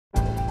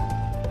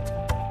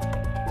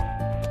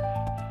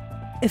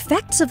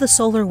Effects of the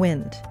solar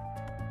wind.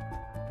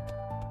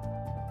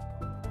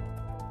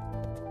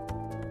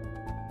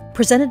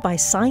 Presented by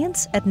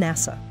Science at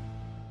NASA.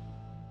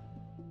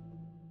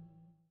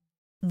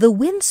 The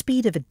wind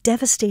speed of a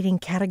devastating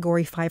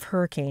Category 5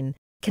 hurricane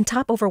can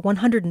top over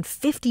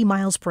 150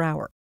 miles per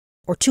hour,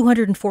 or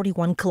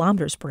 241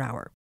 kilometers per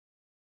hour.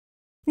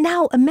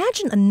 Now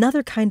imagine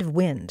another kind of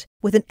wind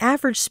with an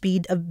average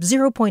speed of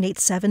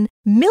 0.87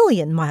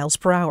 million miles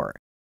per hour,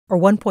 or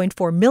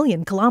 1.4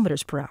 million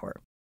kilometers per hour.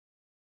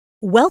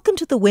 Welcome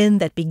to the wind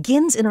that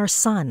begins in our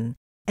sun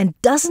and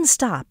doesn't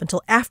stop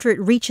until after it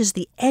reaches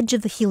the edge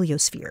of the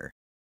heliosphere,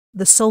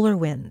 the solar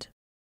wind.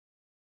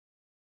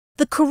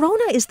 The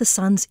corona is the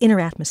sun's inner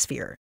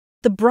atmosphere,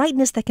 the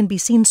brightness that can be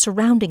seen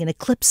surrounding an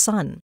eclipsed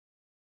sun,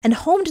 and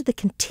home to the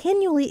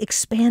continually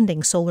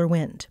expanding solar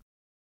wind.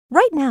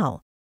 Right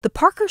now, the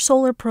Parker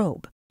Solar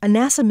Probe, a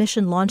NASA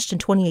mission launched in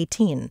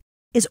 2018,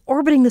 is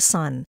orbiting the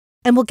sun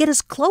and will get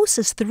as close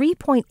as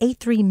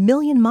 3.83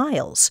 million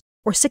miles,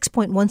 or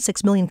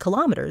 6.16 million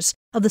kilometers,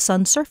 of the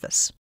sun's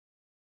surface.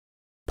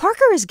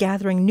 Parker is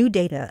gathering new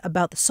data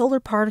about the solar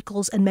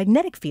particles and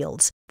magnetic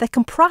fields that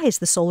comprise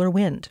the solar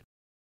wind.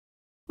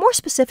 More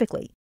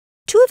specifically,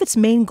 two of its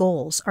main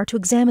goals are to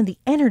examine the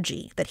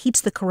energy that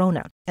heats the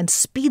corona and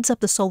speeds up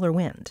the solar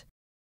wind,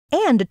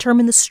 and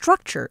determine the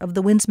structure of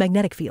the wind's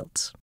magnetic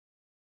fields.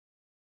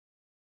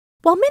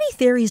 While many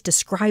theories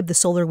describe the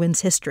solar wind's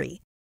history,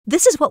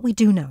 this is what we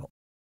do know.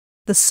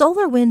 The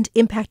solar wind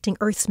impacting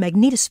Earth's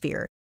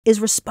magnetosphere is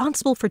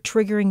responsible for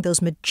triggering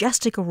those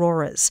majestic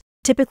auroras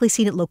typically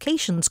seen at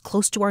locations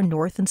close to our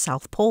north and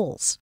south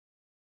poles.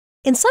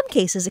 In some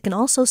cases, it can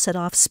also set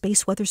off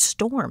space weather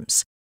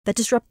storms that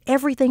disrupt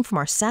everything from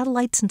our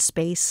satellites in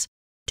space,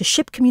 to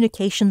ship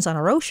communications on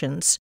our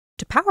oceans,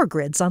 to power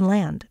grids on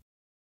land.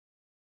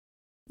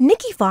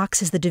 Nikki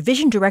Fox is the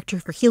Division Director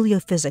for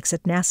Heliophysics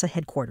at NASA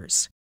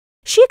headquarters.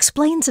 She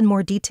explains in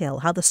more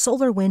detail how the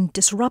solar wind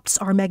disrupts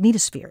our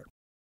magnetosphere.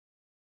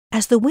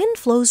 As the wind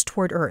flows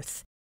toward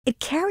Earth, it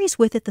carries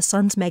with it the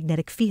sun's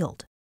magnetic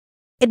field.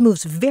 It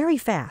moves very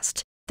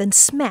fast, then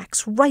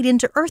smacks right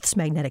into Earth's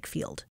magnetic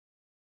field.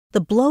 The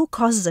blow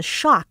causes a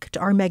shock to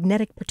our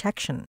magnetic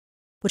protection,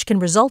 which can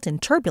result in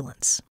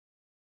turbulence.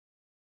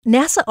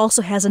 NASA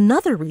also has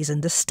another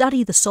reason to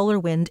study the solar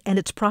wind and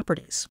its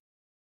properties.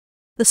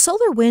 The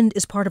solar wind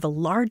is part of a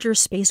larger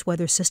space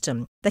weather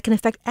system that can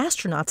affect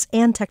astronauts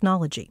and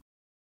technology.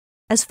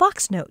 As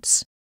Fox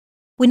notes,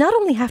 we not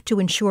only have to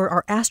ensure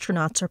our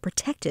astronauts are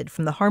protected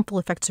from the harmful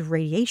effects of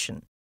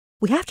radiation,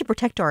 we have to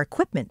protect our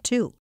equipment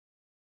too.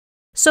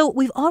 So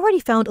we've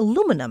already found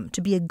aluminum to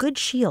be a good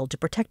shield to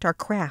protect our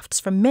crafts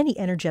from many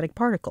energetic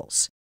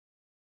particles.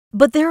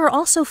 But there are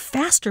also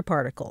faster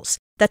particles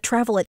that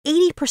travel at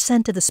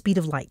 80% of the speed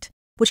of light,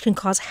 which can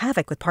cause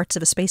havoc with parts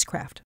of a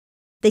spacecraft.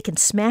 They can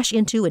smash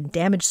into and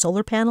damage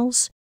solar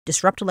panels,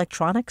 disrupt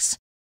electronics,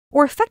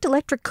 or affect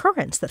electric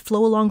currents that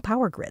flow along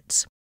power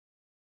grids.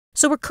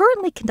 So we're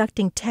currently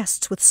conducting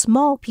tests with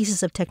small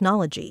pieces of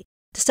technology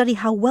to study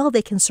how well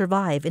they can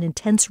survive in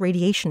intense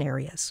radiation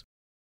areas.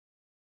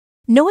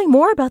 Knowing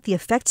more about the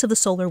effects of the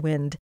solar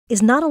wind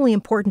is not only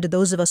important to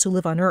those of us who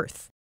live on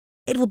Earth,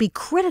 it will be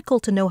critical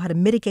to know how to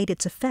mitigate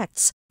its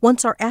effects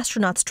once our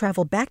astronauts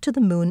travel back to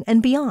the moon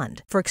and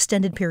beyond for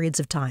extended periods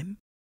of time.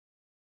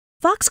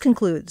 Fox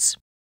concludes,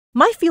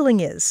 "My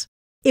feeling is,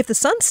 if the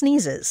sun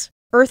sneezes,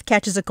 Earth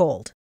catches a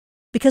cold,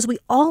 because we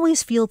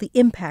always feel the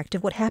impact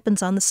of what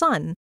happens on the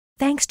sun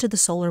thanks to the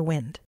solar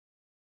wind."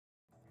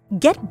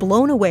 Get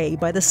blown away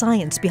by the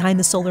science behind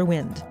the solar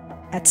wind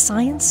at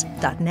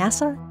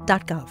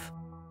science.nasa.gov.